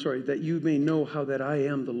it, or I'm sorry, that you may know how that I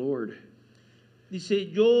am the Lord. Dice,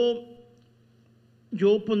 yo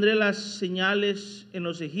pondré las señales en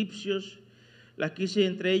los egipcios, las que hice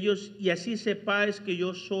entre ellos, y así sepáis que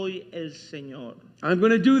yo soy el Señor. I'm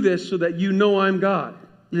going to do this so that you know I'm God.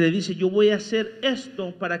 Le dice, yo voy a hacer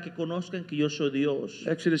esto para que conozcan que yo soy Dios.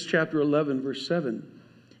 Exodus chapter 11, verse 7.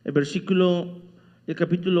 El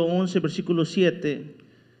capítulo 11, versículo 7.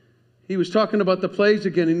 He was talking about the plagues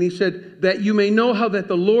again, and he said, that you may know how that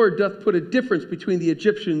the Lord doth put a difference between the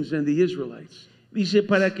Egyptians and the Israelites. Dice,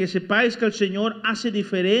 para que sepáis que el Señor hace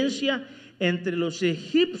diferencia entre los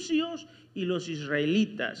egipcios y los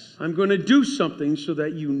israelitas. I'm going to do something so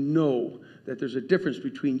that you know that there's a difference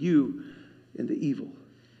between you and the evil.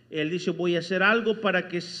 Él dice, voy a hacer algo para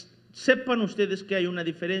que sepan ustedes que hay una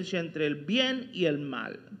diferencia entre el bien y el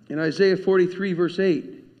mal. In Isaiah 43, verse 8.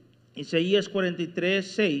 Isaías 43,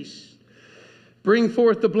 6. Bring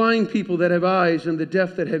forth the blind people that have eyes and the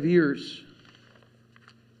deaf that have ears.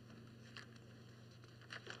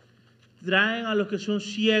 Traen a los que son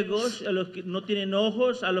ciegos, a los que no tienen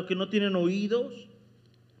ojos, a los que no tienen oídos.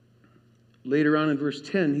 Later on in verse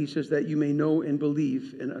 10, he says that you may know and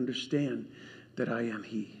believe and understand that I am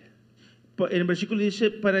he. En el versículo dice,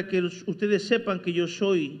 para que ustedes sepan que yo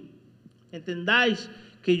soy, entendáis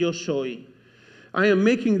que yo soy. I am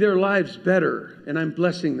making their lives better and I'm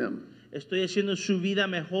blessing them. Estoy haciendo su vida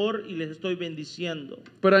mejor y les estoy bendiciendo.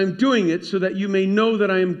 But I'm doing it so that you may know that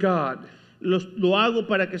I am God. Lo hago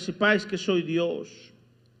para que sepáis que soy Dios.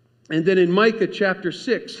 And then in Micah chapter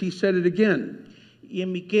 6, he said it again. Y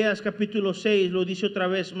en Miqueas capítulo 6 lo dice otra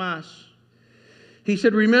vez más. He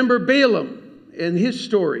said, remember Balaam and his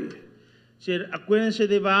story. Acuérdense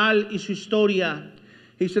de Baal y su historia.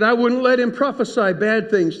 He said, I wouldn't let him prophesy bad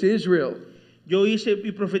things to Israel. Yo hice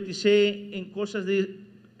y profeticé en cosas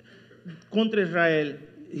contra Israel.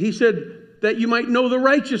 He said that you might know the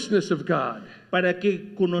righteousness of God. Para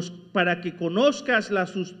que conozcas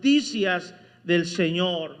las justicias del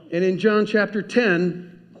Señor. And in John chapter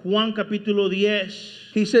 10, Juan capítulo 10.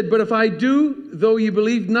 He said, but if I do, though you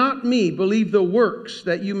believe not me, believe the works,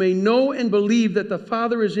 that you may know and believe that the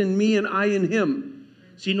Father is in me and I in him.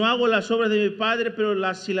 Si no hago las obras de mi Padre, pero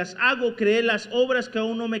si las hago, creed las obras que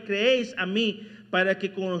aún no me creéis a mí, para que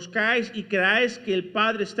conozcáis y creáis que el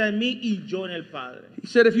Padre está en mí y yo en el Padre. He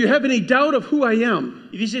said, if you have any doubt of who I am,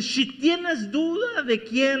 Y dice, si tienes duda de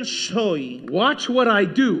quién soy, watch what I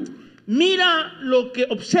do,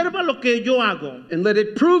 observa lo que yo hago, and let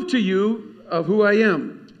it prove to you of who I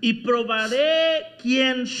am. y probaré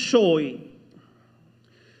quién soy.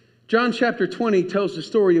 John chapter 20 tells the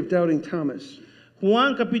story of doubting Thomas.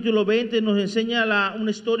 Juan capítulo 20 nos enseña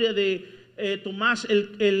una historia de Tomás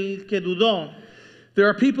el que dudó. There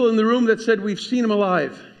are people in the room that said, we've seen him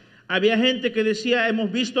alive. Había gente que decía, hemos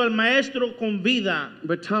visto al maestro con vida.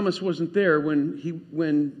 But Thomas wasn't there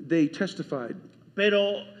when they testified.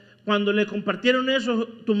 Pero cuando le compartieron eso,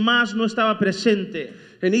 Tomás no estaba presente.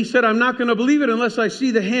 And he said, I'm not going to believe it unless I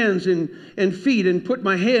see the hands and feet and put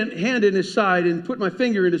my hand in his side and put my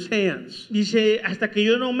finger in his hands. Dice, hasta que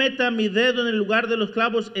yo no meta mi dedo en el lugar de los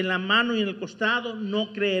clavos, en la mano y en el costado,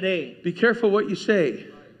 no creeré. Be careful what you say.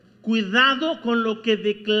 Cuidado con lo que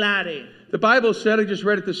declare. The Bible said, I just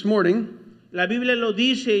read it this morning, La Biblia lo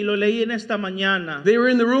dice y lo leí en esta mañana. they were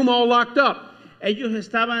in the room all locked up. Ellos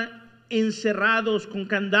estaban encerrados con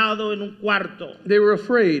candado en un cuarto. They were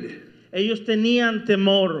afraid. Ellos tenían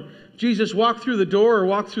temor. Jesus walked through the door or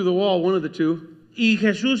walked through the wall, one of the two. Y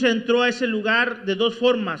Jesús entró a ese lugar de dos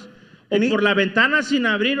formas. O por la ventana sin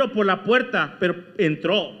abrir o por la puerta, pero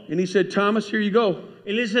entró. And he said, Thomas, here you go.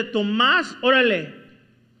 Él dice, Tomás, órale.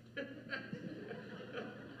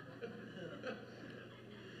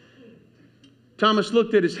 Thomas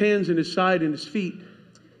looked at his hands and his side and his feet.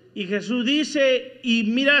 Y Jesús dice, y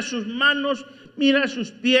mira sus manos, mira sus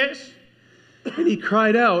pies. And he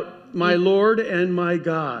cried out, my Lord and my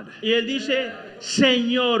God. Y él dice,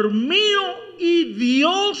 Señor mío y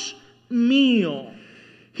Dios mío.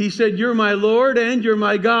 He said, you're my Lord and you're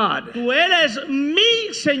my God. Tú eres mi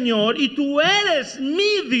Señor y tú eres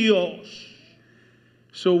mi Dios.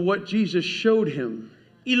 So what Jesus showed him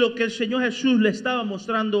Y lo que el Señor Jesús le estaba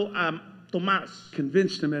mostrando a Tomás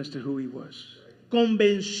convinced him as to who he was.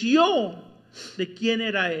 convenció de quién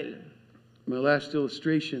era él. My last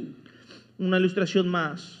illustration, Una ilustración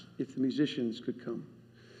más. if the musicians could come.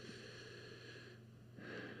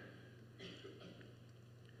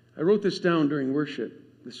 I wrote this down during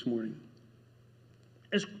worship this morning.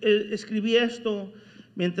 Escribí esto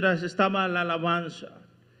mientras estaba la alabanza.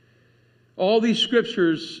 All these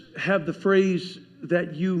scriptures have the phrase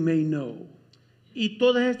that you may know. Y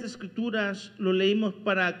todas estas escrituras lo leímos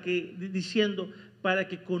diciendo para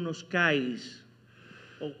que conozcáis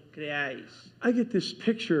o creáis. I get this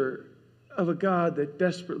picture of a God that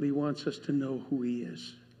desperately wants us to know who he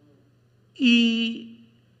is. Y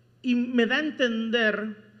me da a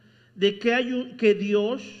entender de que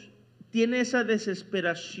Dios tiene esa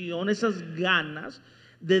desesperación, esas ganas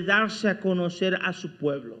de darse a conocer a su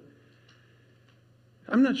pueblo.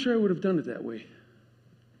 I'm not sure I would have done it that way.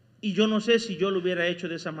 Y yo no sé si yo lo hubiera hecho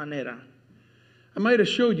de esa manera. I might have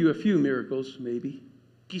showed you a few miracles, maybe.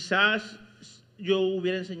 Quizás yo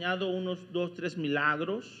hubiera enseñado unos 2, 3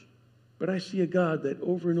 milagros. But I see a God that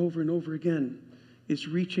over and over and over again is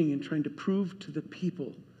reaching and trying to prove to the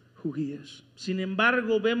people who he is. Sin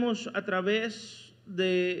embargo, vemos a través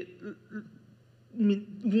de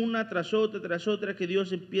una tras otra que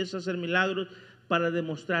Dios empieza a hacer milagros para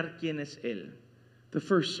demostrar quién es Él. The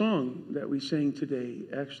first song that we sang today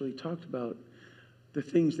actually talked about the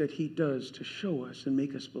things that he does to show us and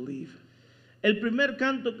make us believe. El primer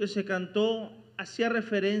canto que se cantó hacía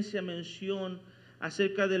referencia, mención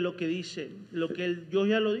acerca de lo que dice, lo que Dios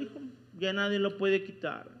ya lo dijo, ya nadie lo puede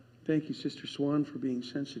quitar. Thank you, Sister Swan, for being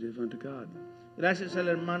sensitive unto God. Gracias a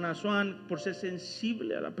la hermana Swan por ser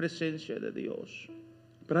sensible a la presencia de Dios.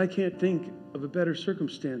 But I can't think of a better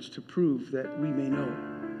circumstance to prove that we may know.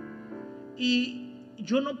 Y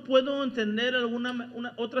yo no puedo entender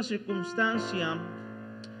una otra circunstancia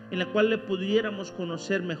en la cual le pudiéramos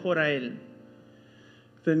conocer mejor a Él.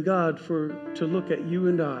 Than God to look at you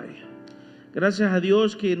and I. Gracias a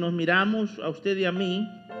Dios que nos miramos a usted y a mí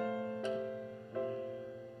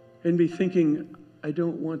And be thinking, I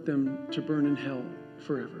don't want them to burn in hell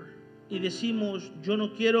forever. y decimos, yo no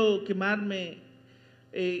quiero quemarme,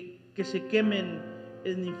 que se quemen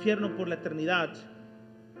en el infierno por la eternidad.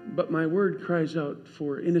 But my word cries out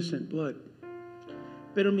for innocent blood.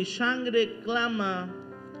 Pero mi sangre clama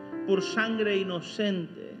por sangre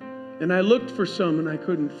inocente. And I looked for some and I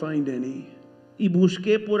couldn't find any. Y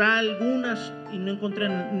busqué por algunas y no encontré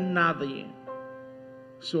nadie.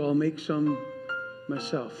 So I'll make some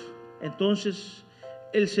myself. Entonces,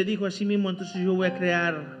 él se dijo a sí mismo, entonces yo voy a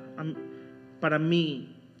crear para mí.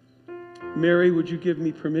 Mary, would you give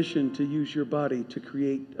me permission to use your body to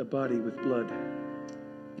create a body with blood?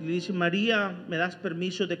 Y le dice, María, ¿me das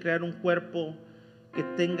permiso de crear un cuerpo que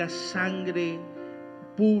tenga sangre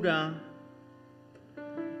pura?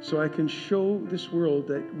 So I can show this world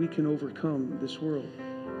that we can overcome this world.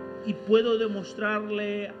 Y puedo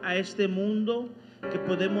demostrarle a este mundo que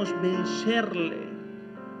podemos vencerle.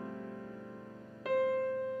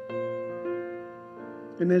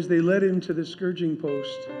 And as they led him to the scourging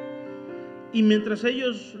post, Y mientras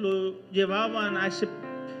ellos lo llevaban a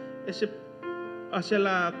hacia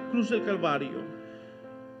la cruz del Calvario,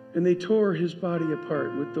 and they tore his body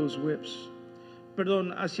apart with those whips,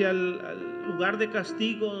 perdón, hacia el lugar de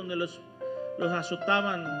castigo donde los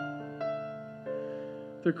azotaban,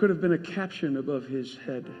 there could have been a caption above his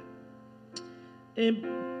head.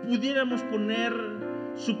 pudiéramos poner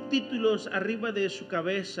subtítulos arriba de su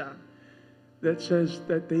cabeza That says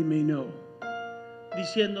that they may know.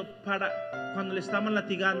 diciendo, para cuando le estaban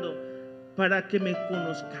latigando, para que me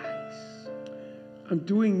conozcáis. I'm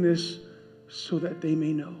doing this so that they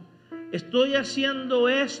may know Estoy haciendo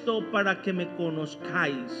esto para que me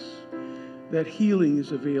conozcáis. that healing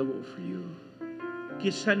is available for you.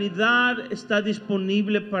 Que sanidad está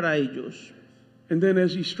disponible para ellos. And then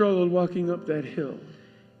as he struggled walking up that hill,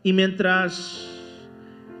 Y mientras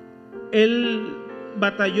él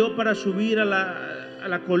batalló para subir a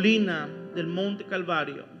la colina del Monte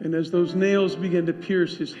Calvario, and as those nails began to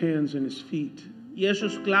pierce his hands and his feet, y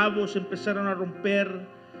esos clavos empezaron a romper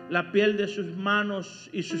la piel de sus manos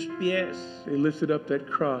y sus pies, they lifted up that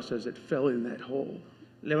cross as it fell in that hole.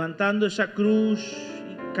 levantando esa cruz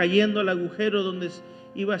y cayendo al agujero donde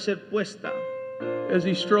iba a ser puesta. As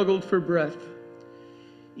he struggled for breath,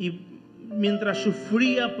 Y mientras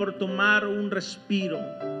sufría por tomar un respiro,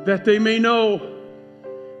 that they may know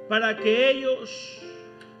para que ellos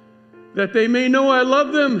I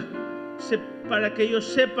love them, para que ellos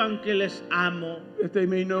sepan que les amo, that they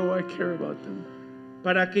may know I care about them.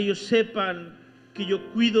 para que ellos sepan que yo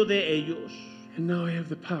cuido de ellos. And now I have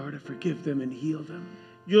the power to forgive them and heal them.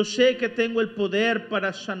 Yo sé que tengo el poder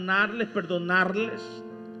para sanarles, perdonarles.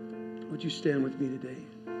 Would you stand with me today?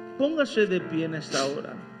 Póngase de pie en esta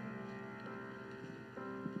hora.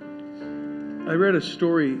 I read a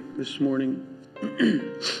story this morning.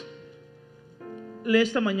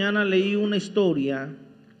 Esta mañana leí una historia.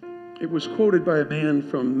 It was quoted by a man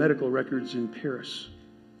from medical records in Paris.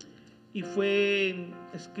 Y fue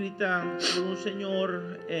escrita por un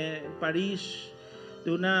señor en París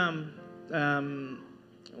de una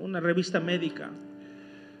revista médica.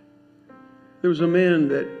 There was a man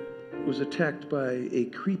that was attacked by a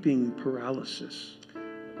creeping paralysis.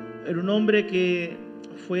 Era un hombre que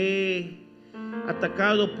fue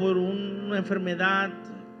atacado por una enfermedad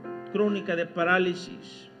crónica de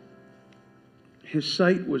parálisis. His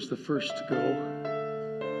sight was the first to go.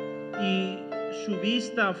 Y su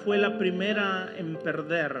vista fue la primera en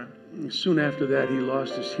perder. Soon after that, he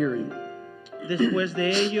lost his hearing. Después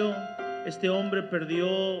de ello, este hombre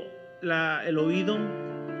perdió el oído.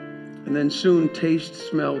 And then soon taste,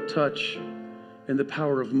 smell, touch, and the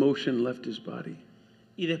power of motion left his body.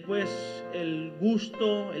 Y después el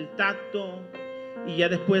gusto, el tacto, y ya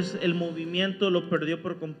después el movimiento lo perdió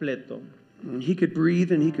por completo. He could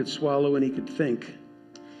breathe and he could swallow and he could think.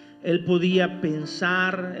 Él podía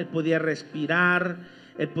pensar, él podía respirar,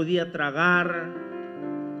 él podía tragar.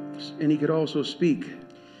 And he could also speak.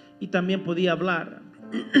 Y también podía hablar.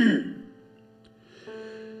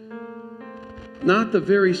 Not the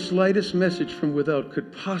very slightest message from without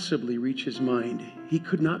could possibly reach his mind. He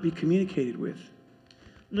could not be communicated with.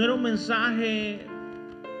 No era un mensaje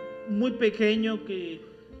muy pequeño que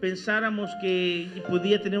pensáramos que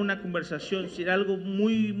podía tener una conversación, era algo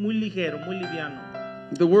muy ligero, muy liviano.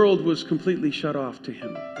 The world was completely shut off to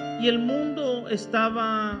him. Y el mundo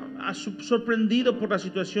estaba sorprendido por la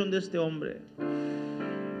situación de este hombre.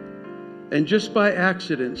 And just by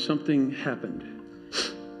accident, something happened.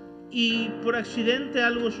 Y por accidente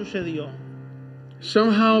algo sucedió.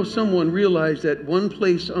 Somehow someone realized that one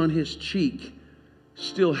place on his cheek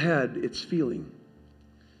still had its feeling.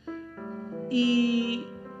 Y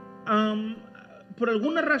por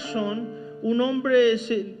alguna razón,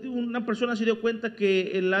 una persona se dio cuenta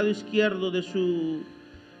que el lado izquierdo de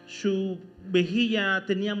su mejilla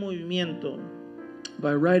tenía movimiento.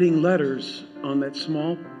 By writing letters on that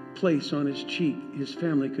small place on his cheek, his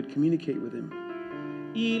family could communicate with him.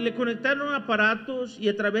 Y le conectaron aparatos y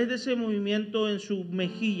a través de ese movimiento en su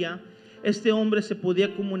mejilla, este hombre se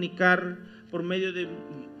podía comunicar por medio de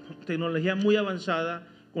tecnología muy avanzada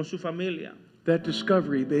con su familia. That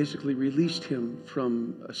discovery basically released him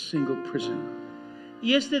from a single prison.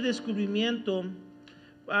 Y este descubrimiento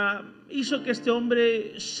hizo que este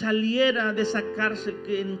hombre saliera de esa cárcel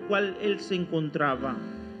en cual él se encontraba.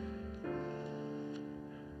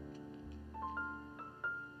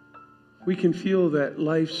 We can feel that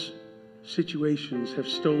life's situations have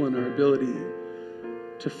stolen our ability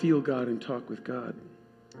to feel God and talk with God.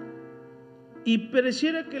 Y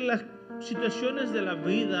pareciera que las situaciones de la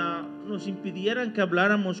vida nos impidieran que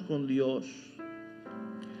habláramos con Dios.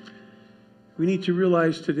 We need to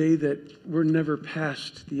realize today that we're never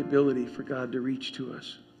past the ability for God to reach to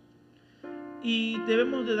us. Y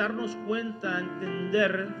debemos de darnos cuenta,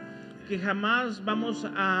 entender que jamás vamos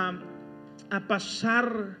a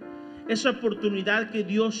pasar esa oportunidad que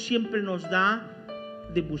Dios siempre nos da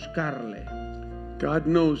de buscarle. God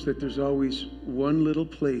knows that there's always one little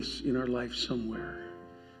place in our life somewhere.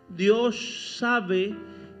 Dios sabe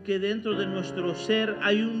que dentro de nuestro ser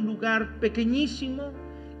hay un lugar pequeñísimo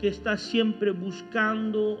que está siempre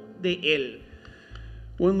buscando de Él.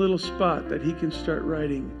 One little spot that he can start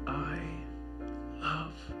writing, I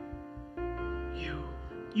love you.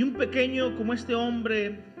 Y un pequeño como este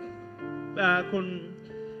hombre con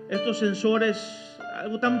estos sensores,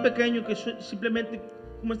 algo tan pequeño que simplemente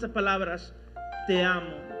como estas palabras, te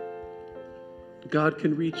amo. God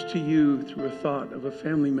can reach to you through a thought of a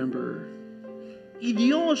family member. Y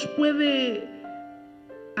Dios puede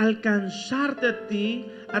alcanzarte a ti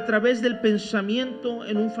a través del pensamiento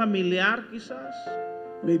en un familiar quizás.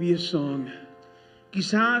 Maybe a song.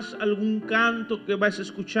 Quizás algún canto que vas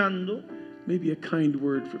escuchando. Maybe a kind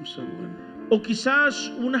word from someone. O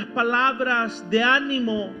quizás unas palabras de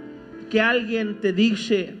ánimo que alguien te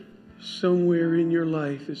dice. Somewhere in your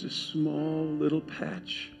life is a small little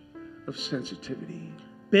patch of sensitivity.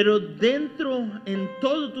 Pero dentro, en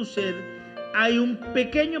todo tu ser, hay un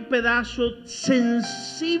pequeño pedazo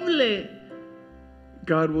sensible.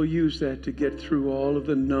 God will use that to get through all of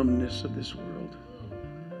the numbness of this world.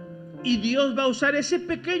 Y Dios va a usar ese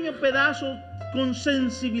pequeño pedazo con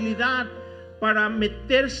sensibilidad para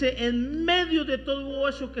meterse en medio de todo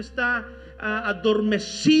eso que está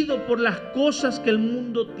adormecido por las cosas que el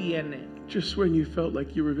mundo tiene. Just when you felt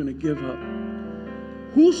like you were going to give up,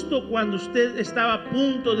 Justo cuando usted estaba a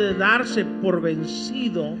punto de darse por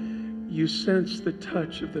vencido, you sense the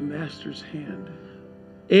touch of the Master's hand.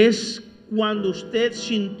 es cuando usted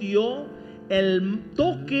sintió el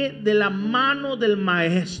toque de la mano del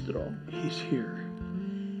Maestro. He's here.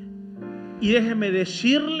 Y déjeme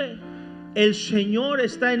decirle, el Señor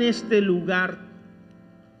está en este lugar.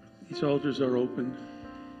 These altars are open.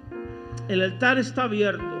 El altar está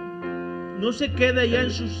abierto. No se quede allá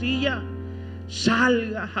en su silla.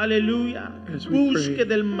 Salga, aleluya. As we Busque pray.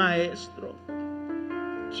 del Maestro.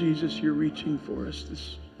 Jesus, you're reaching for us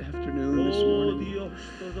this afternoon, this Oh morning. Dios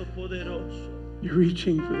Todopoderoso. You're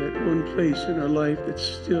reaching for that one place in our life that's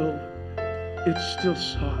still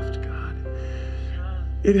soft, God.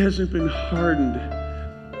 It hasn't been hardened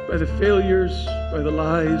by the failures, by the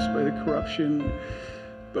lies, by the corruption,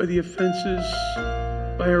 by the offenses,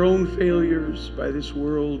 by our own failures, by this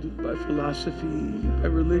world, by philosophy, by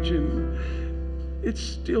religion. It's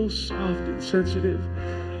still soft and sensitive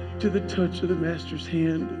to the touch of the Master's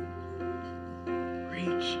hand.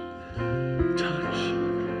 Reach,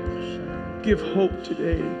 touch. Give hope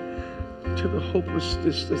today to the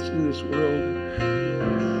hopelessness that's in this world.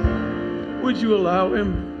 Would you allow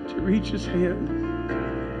Him to reach His hand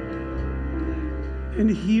and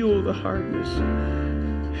heal the hardness?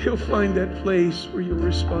 He'll find that place where you'll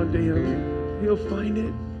respond to Him. He'll find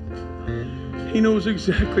it. He knows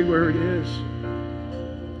exactly where it is.